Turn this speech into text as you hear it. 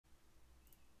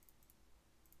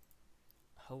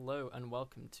Hello and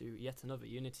welcome to yet another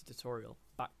Unity tutorial.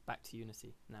 Back to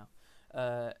Unity now.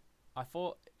 I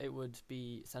thought it would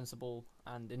be sensible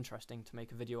and interesting to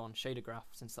make a video on shader graph,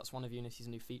 since that's one of Unity's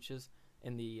new features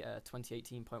in the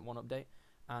 2018.1 update.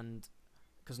 And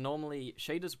because normally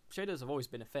shaders have always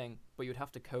been a thing, but you'd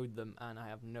have to code them, and I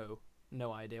have no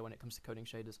idea when it comes to coding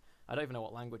shaders. I don't even know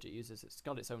what language it uses. It's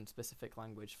got its own specific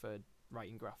language for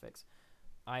writing graphics.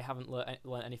 I haven't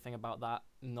learned anything about that,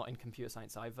 not in computer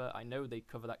science either. I know they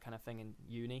cover that kind of thing in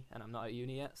uni, and I'm not at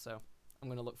uni yet, so I'm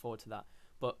going to look forward to that.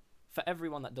 But for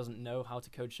everyone that doesn't know how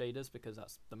to code shaders, because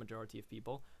that's the majority of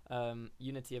people,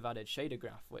 Unity have added shader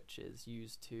graph, which is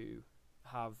used to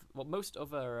have, well,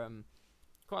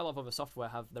 quite a lot of other software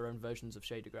have their own versions of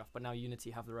shader graph, but now Unity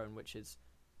have their own, which is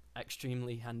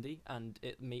extremely handy, and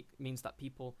it means that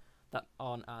people that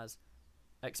aren't as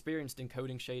experienced in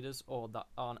coding shaders or that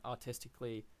aren't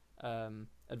artistically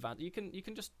advanced, you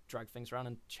can just drag things around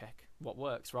and check what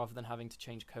works rather than having to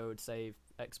change code, save,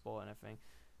 export, and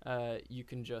everything. You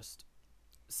can just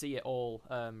see it all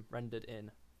rendered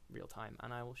in real time,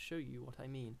 and I will show you what I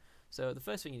mean. So the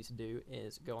first thing you need to do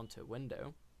is go onto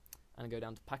Window and go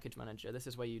down to Package Manager. This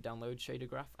is where you download shader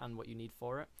graph and what you need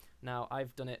for it. Now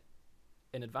I've done it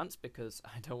in advance because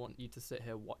I don't want you to sit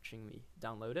here watching me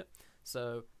download it.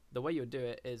 So the way you would do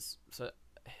it is, so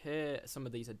here some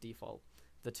of these are default.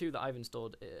 The two that I've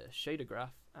installed are shader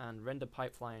graph and render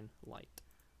pipeline light.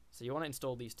 So you want to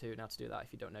install these two. Now to do that,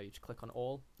 if you don't know, you just click on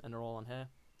all, and they're all on here.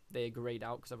 They are grayed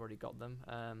out because I've already got them.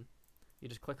 You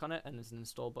just click on it, and there's an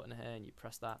install button here, and you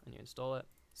press that and you install it.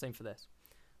 Same for this.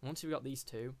 And once you've got these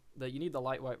two, you need the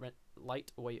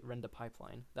lightweight render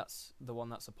pipeline. That's the one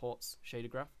that supports shader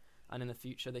graph. And in the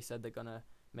future, they said they're gonna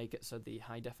make it so the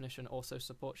high definition also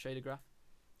supports shader graph.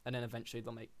 And then eventually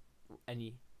they'll make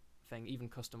anything, even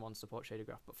custom ones, support shader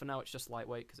graph. But for now it's just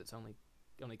lightweight because it's only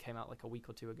came out like a week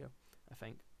or two ago, I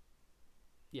think.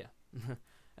 Yeah.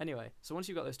 Anyway, so once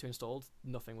you've got those two installed,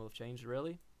 nothing will have changed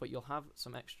really, but you'll have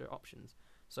some extra options.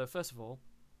 So first of all,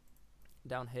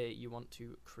 down here you want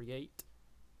to create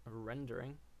a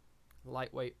rendering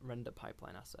lightweight render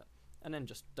pipeline asset. And then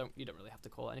you don't really have to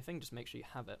call it anything, just make sure you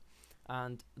have it.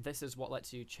 And this is what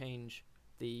lets you change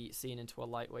the scene into a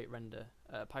lightweight render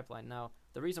pipeline. Now,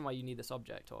 the reason why you need this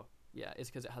object, is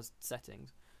because it has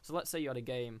settings. So let's say you had a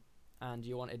game and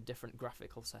you wanted different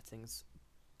graphical settings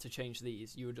to change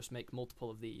these. You would just make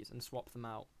multiple of these and swap them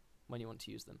out when you want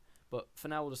to use them. But for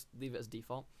now, we'll just leave it as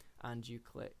default. And you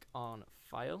click on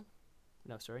File.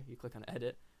 No, sorry, you click on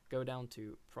Edit. Go down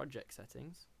to Project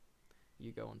Settings.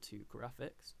 You go on to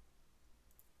Graphics.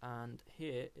 And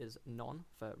here is None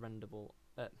for renderable.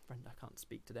 I can't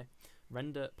speak today.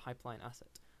 Render pipeline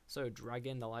asset. So drag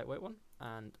in the lightweight one,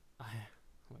 and oh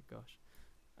my gosh,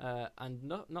 and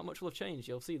not much will have changed.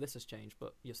 You'll see this has changed,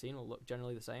 but your scene will look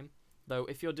generally the same. Though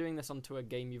if you're doing this onto a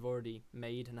game you've already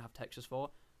made and have textures for,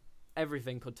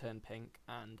 everything could turn pink,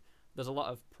 and there's a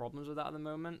lot of problems with that at the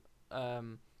moment.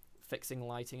 Fixing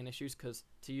lighting and issues, because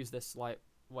to use this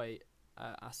lightweight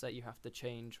asset, you have to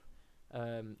change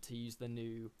to use the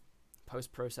new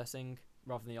post-processing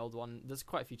rather than the old one. There's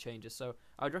quite a few changes, so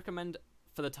I would recommend,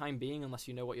 for the time being, unless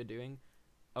you know what you're doing,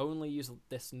 only use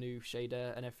this new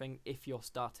shader and everything if you're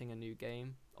starting a new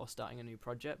game or starting a new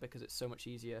project, because it's so much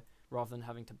easier rather than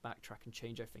having to backtrack and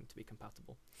change everything to be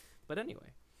compatible. But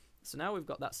anyway, so now we've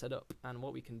got that set up, and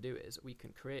what we can do is we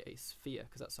can create a sphere,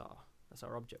 because that's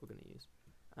our object we're going to use.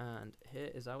 And here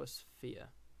is our sphere.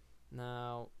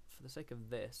 Now, for the sake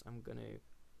of this, I'm going to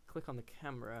click on the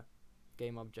camera,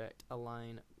 game object,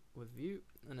 align with view,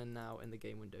 and then now in the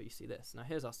game window you see this. Now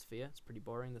here's our sphere. It's pretty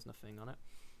boring, there's nothing on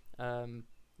it.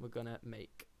 We're gonna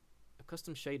make a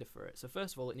custom shader for it. So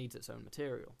first of all, it needs its own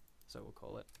material, so we'll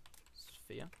call it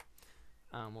sphere,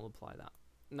 and we'll apply that.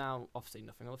 Now obviously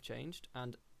nothing will have changed,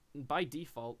 and by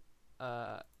default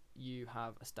you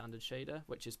have a standard shader,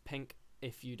 which is pink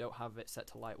if you don't have it set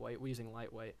to lightweight. We're using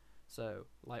lightweight, so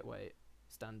lightweight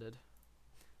standard.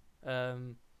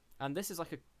 And this is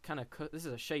like a this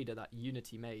is a shader that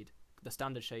Unity made, the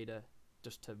standard shader,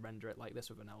 just to render it like this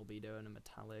with an albedo and a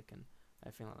metallic and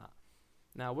everything like that.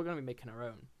 Now we're going to be making our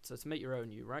own. So to make your own,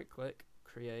 you right click,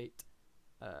 create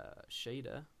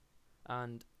shader,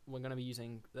 and we're going to be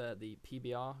using the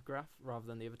PBR graph rather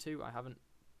than the other two. I haven't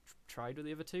tried with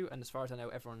the other two, and as far as I know,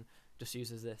 everyone just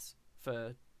uses this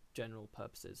for general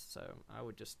purposes, so I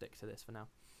would just stick to this for now.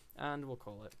 And we'll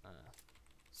call it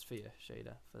sphere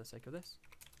shader for the sake of this.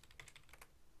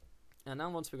 And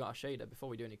now once we've got our shader, before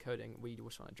we do any coding, we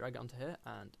just want to drag it onto here,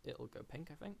 and it'll go pink,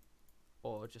 I think.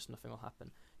 Or just nothing will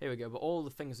happen. Here we go, but all the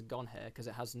things are gone here because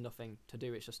it has nothing to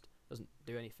do. It just doesn't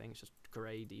do anything. It's just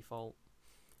grey default.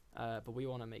 But we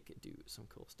want to make it do some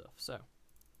cool stuff. So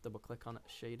double click on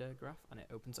shader graph and it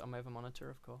opens it on my other monitor,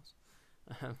 of course.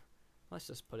 Let's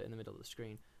just put it in the middle of the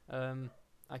screen.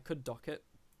 I could dock it,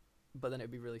 but then it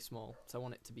would be really small, so I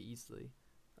want it to be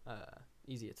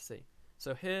easier to see.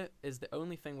 So here is the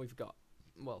only thing we've got.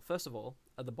 Well, first of all,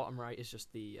 at the bottom right is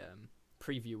just the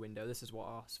preview window. This is what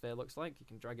our sphere looks like. You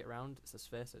can drag it around. It's a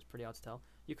sphere, so it's pretty hard to tell.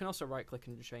 You can also right click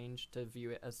and change to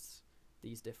view it as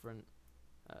these different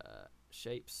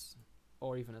shapes,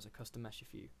 or even as a custom mesh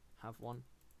if you have one.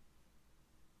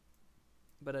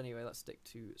 But anyway, let's stick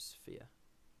to sphere,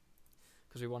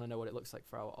 because we want to know what it looks like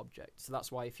for our object. So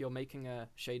that's why if you're making a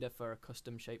shader for a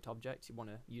custom shaped object, you want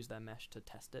to use their mesh to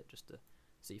test it, just to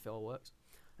see if it all works.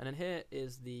 And then here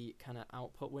is the kind of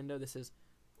output window. This is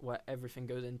where everything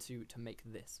goes into to make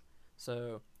this.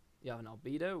 So you have an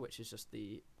albedo, which is just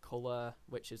the color,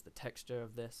 which is the texture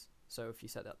of this. So if you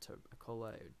set that to a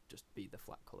color, it would just be the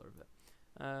flat color of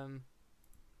it.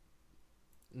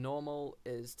 Normal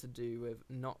is to do with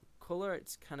not color,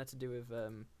 it's kind of to do with,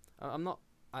 I'm not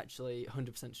actually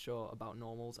 100% sure about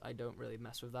normals. I don't really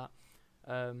mess with that.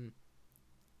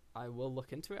 I will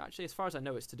look into it actually. As far as I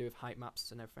know, it's to do with height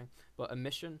maps and everything. But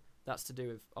emission, that's to do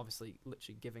with obviously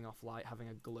literally giving off light, having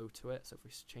a glow to it. So if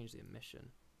we change the emission,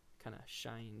 kind of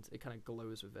shines, it kind of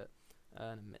glows with it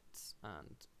and emits.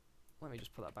 And let me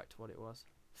just put that back to what it was.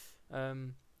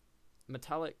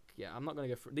 Metallic, yeah, I'm not going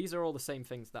to go through. These are all the same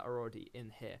things that are already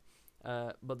in here.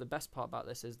 But the best part about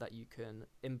this is that you can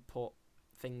import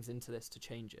things into this to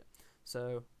change it.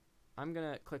 So I'm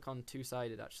going to click on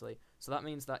two-sided actually. So that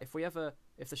means that if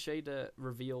the shader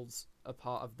reveals a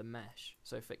part of the mesh,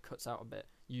 so if it cuts out a bit,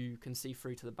 you can see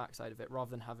through to the backside of it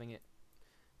rather than having it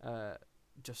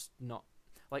just not.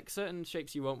 Like certain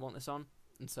shapes you won't want this on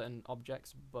and certain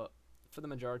objects, but for the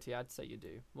majority I'd say you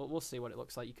do. Well, we'll see what it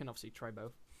looks like. You can obviously try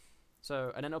both.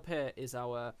 So, and then up here is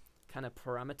our kind of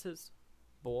parameters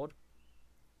board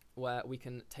where we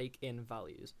can take in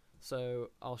values. So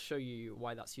I'll show you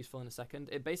why that's useful in a second.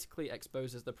 It basically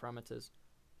exposes the parameters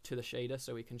to the shader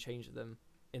so we can change them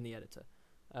in the editor.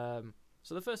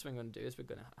 So the first thing we're going to do is we're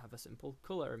going to have a simple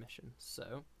color emission.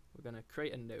 So we're going to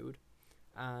create a node,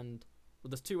 and well,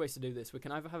 there's two ways to do this. We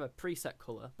can either have a preset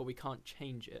color, but we can't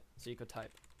change it. So you could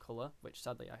type color, which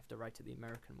sadly I have to write it the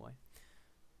American way.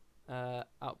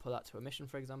 Output that to emission,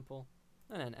 for example,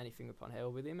 and then anything we put on here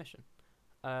will be the emission.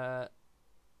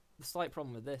 The slight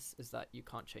problem with this is that you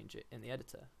can't change it in the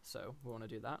editor, so we want to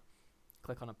do that.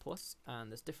 Click on a plus,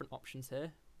 and there's different options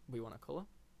here. We want a color.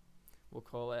 We'll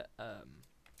call it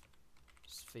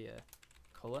sphere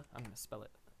color. I'm going to spell it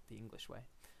the English way.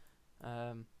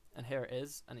 And here it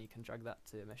is, and you can drag that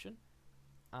to emission.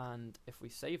 And if we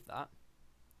save that,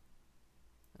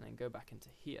 and then go back into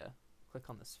here, click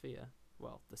on the sphere,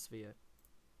 well, the sphere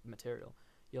material,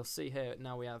 you'll see here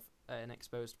now we have an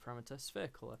exposed parameter sphere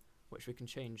color, which we can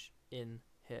change in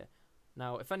here.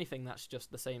 Now, if anything, that's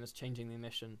just the same as changing the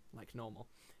emission like normal,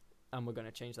 and we're going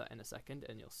to change that in a second,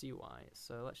 and you'll see why.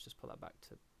 So let's just put that back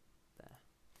to there.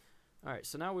 Alright,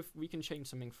 so now we can change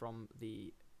something from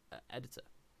the editor.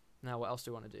 Now, what else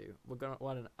do we want to do? We're going to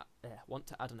want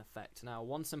to add an effect. Now,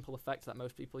 one simple effect that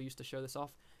most people use to show this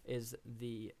off is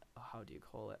the, how do you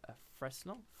call it, a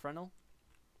Fresnel? Fresnel,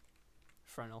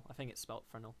 I think it's spelt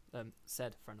Fresnel,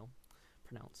 said Fresnel,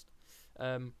 pronounced.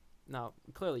 Now,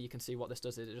 clearly you can see what this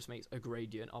does is it just makes a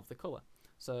gradient of the color.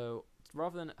 So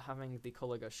rather than having the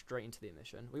color go straight into the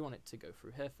emission, we want it to go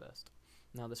through here first.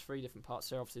 Now, there's three different parts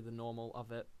here, obviously the normal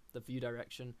of it, the view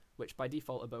direction, which by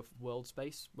default are both world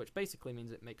space, which basically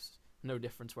means it makes no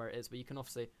difference where it is, but you can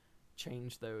obviously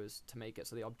change those to make it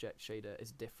so the object shader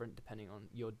is different depending on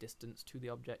your distance to the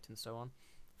object and so on.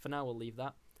 For now, we'll leave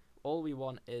that. All we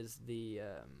want is the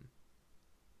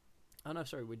oh no,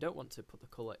 sorry, we don't want to put the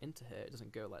color into here. It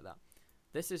doesn't go like that.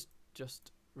 This is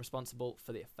just responsible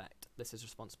for the effect. This is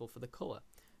responsible for the color.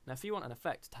 Now, if you want an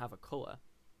effect to have a color,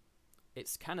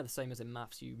 it's kind of the same as in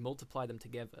maths. You multiply them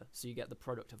together, so you get the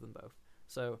product of them both.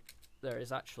 So there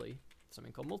is actually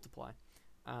something called multiply,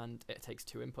 and it takes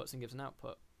two inputs and gives an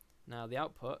output. Now, the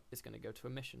output is going to go to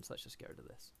emission, so let's just get rid of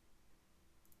this.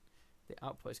 The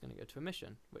output is going to go to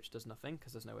emission, which does nothing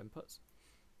because there's no inputs.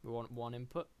 We want one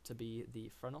input to be the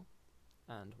Fresnel,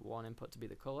 and one input to be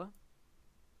the color.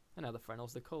 And now the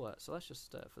Fresnel's the color. So let's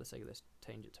just, for the sake of this,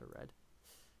 change it to red.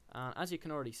 And as you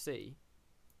can already see,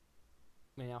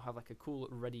 we now have like a cool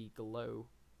reddy glow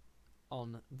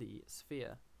on the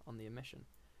sphere, on the emission.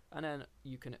 And then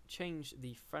you can change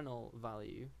the Fresnel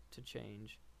value to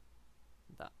change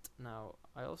that. Now,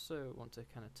 I also want to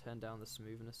kind of turn down the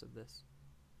smoothness of this.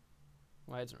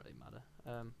 Well, it doesn't really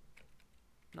matter.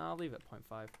 No, I'll leave it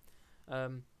at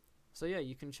 0.5. So yeah,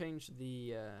 you can change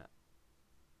the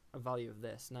value of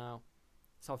this. Now,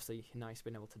 it's obviously nice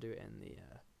being able to do it in the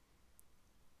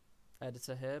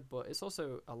editor here, but it's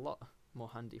also a lot more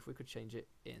handy if we could change it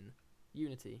in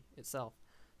Unity itself.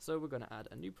 So we're going to add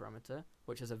a new parameter,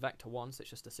 which is a vector1, so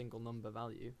it's just a single number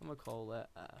value, and we'll call it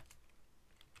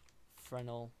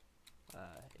Fresnel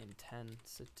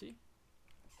intensity.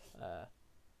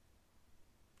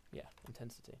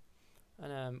 Intensity.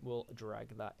 And we'll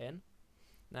drag that in.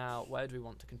 Now, where do we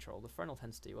want to control the Fresnel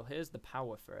intensity? Well, here's the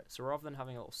power for it. So rather than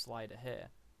having a little slider here,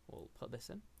 we'll put this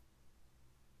in.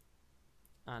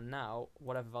 And now,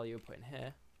 whatever value we put in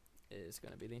here is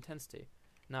going to be the intensity.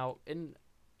 Now, in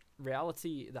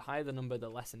reality, the higher the number, the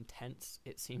less intense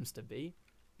it seems to be.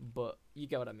 But you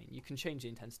get what I mean. You can change the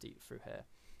intensity through here.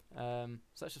 So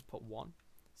let's just put 1.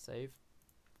 Save.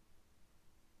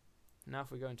 Now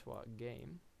if we go into our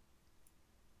game,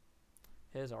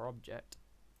 here's our object.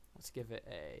 Let's give it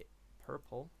a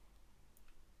purple,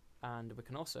 and we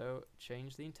can also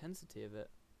change the intensity of it.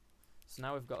 So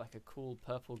now we've got like a cool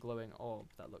purple glowing orb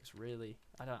that looks really,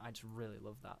 I just really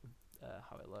love that,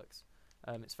 how it looks.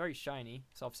 It's very shiny,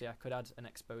 so obviously I could add an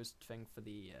exposed thing for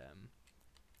the,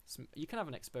 you can have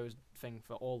an exposed thing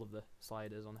for all of the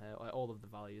sliders on here, or all of the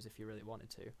values if you really wanted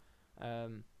to.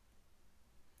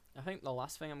 I think the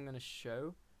last thing I'm going to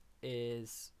show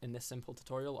is, in this simple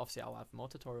tutorial, obviously I'll have more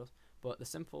tutorials, but the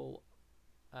simple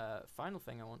final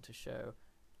thing I want to show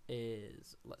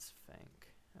is, let's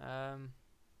think,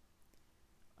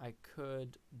 I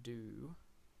could do,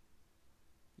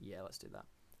 let's do that.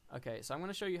 Okay, so I'm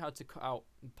going to show you how to cut out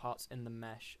parts in the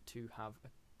mesh to have a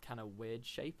kind of weird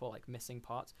shape or like missing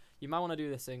parts. You might want to do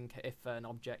this if an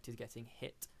object is getting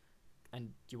hit and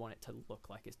you want it to look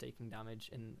like it's taking damage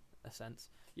in a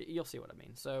sense. You'll see what I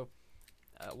mean. So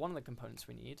one of the components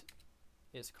we need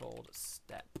is called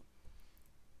step.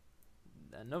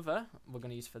 Another we're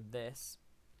going to use for this,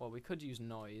 well, we could use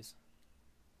noise.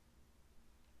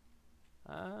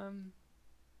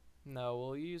 No,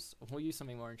 we'll use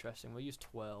something more interesting. We'll use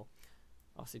twirl.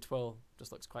 Obviously twirl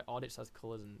just looks quite odd. It has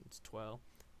colours and it's twirl.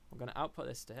 We're going to output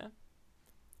this to here,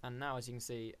 and now as you can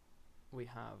see we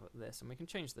have this, and we can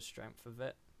change the strength of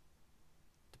it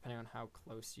depending on how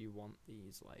close you want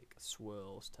these like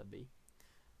swirls to be.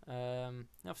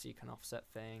 Obviously you can offset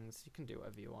things, you can do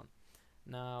whatever you want.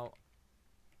 Now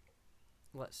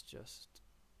let's just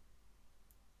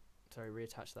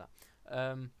reattach that.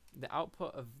 The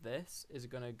output of this is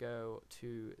going to go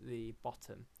to the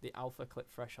bottom, the alpha clip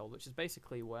threshold, which is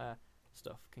basically where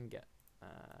stuff can get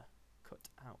cut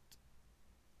out.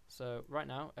 So right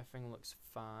now everything looks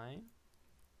fine,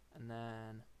 and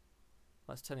then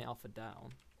let's turn the alpha down.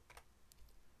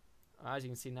 As you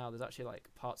can see now, there's actually like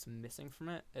parts missing from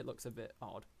it. It looks a bit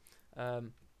odd,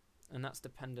 and that's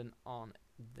dependent on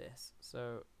this.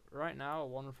 So right now,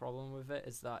 one problem with it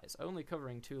is that it's only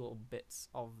covering 2 little bits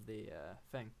of the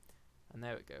thing. And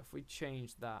there we go. If we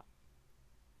change that,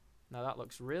 now that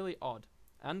looks really odd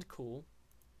and cool.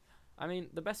 I mean,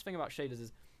 the best thing about shaders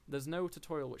is there's no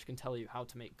tutorial which can tell you how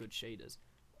to make good shaders.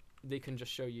 They can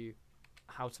just show you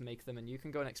how to make them, and you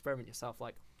can go and experiment yourself.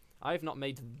 Like, I've not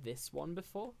made this one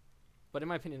before, but in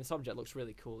my opinion, this object looks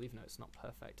really cool, even though it's not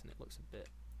perfect and it looks a bit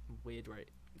weird where it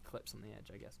clips on the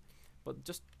edge, I guess. But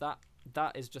just that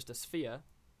is just a sphere,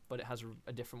 but it has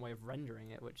a different way of rendering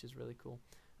it, which is really cool.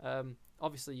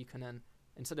 Obviously, you can then,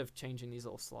 instead of changing these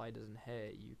little sliders in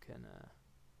here, you can,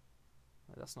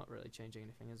 well, that's not really changing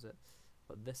anything, is it?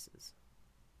 But this is.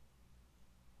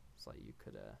 It's like you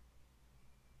could,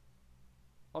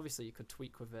 obviously you could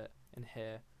tweak with it in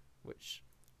here, which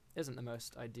isn't the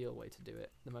most ideal way to do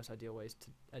it. The most ideal way is to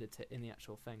edit it in the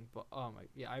actual thing. But oh my,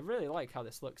 yeah, I really like how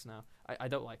this looks now. I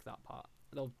don't like that part.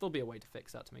 There'll be a way to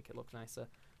fix that to make it look nicer.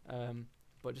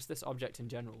 But just this object in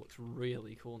general looks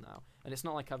really cool now. And it's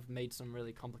not like I've made some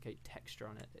really complicated texture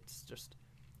on it. It's just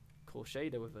a cool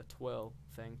shader with a twirl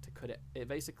thing to cut it. It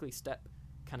basically step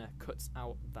kind of cuts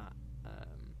out that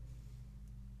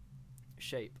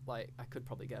shape. Like, I could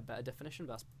probably get a better definition,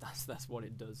 but that's what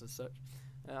it does as such.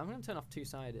 I'm going to turn off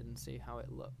two-sided and see how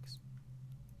it looks.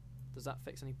 Does that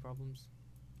fix any problems?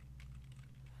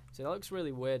 So that looks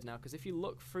really weird now, because if you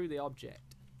look through the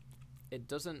object, it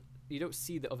doesn't, you don't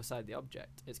see the other side of the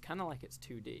object. It's kind of like it's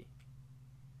 2D,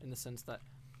 in the sense that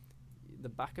the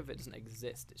back of it doesn't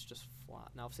exist, it's just flat.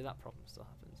 Now obviously that problem still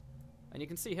happens. And you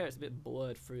can see here it's a bit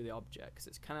blurred through the object, because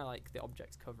it's kind of like the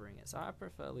object's covering it. So I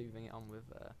prefer leaving it on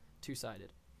with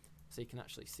two-sided, so you can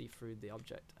actually see through the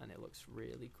object, and it looks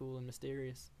really cool and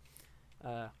mysterious.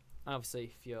 And obviously,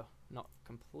 if you're not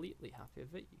completely happy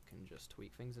with it, you can just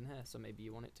tweak things in here. So maybe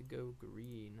you want it to go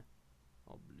green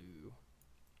or blue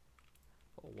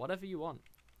or whatever you want.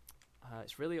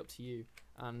 It's really up to you.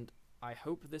 And I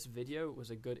hope this video was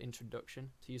a good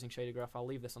introduction to using shader graph. I'll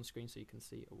leave this on screen so you can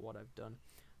see what I've done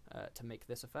to make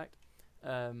this effect.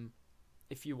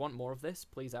 If you want more of this,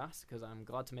 please ask, because I'm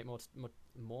glad to make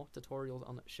more tutorials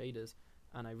on shaders,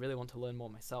 and I really want to learn more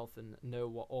myself and know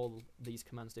what all these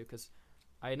commands do, because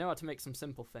I know how to make some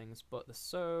simple things, but there's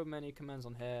so many commands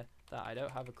on here that I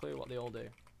don't have a clue what they all do.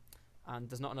 And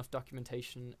there's not enough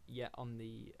documentation yet on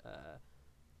the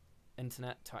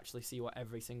internet to actually see what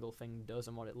every single thing does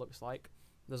and what it looks like.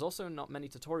 There's also not many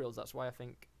tutorials. That's why I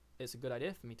think it's a good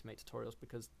idea for me to make tutorials,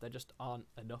 because there just aren't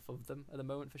enough of them at the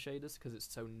moment for shaders, because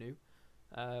it's so new.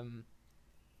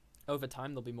 Over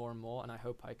time there'll be more and more, and I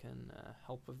hope I can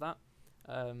help with that.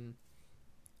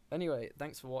 Anyway,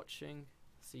 thanks for watching.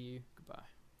 See you.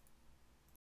 Goodbye.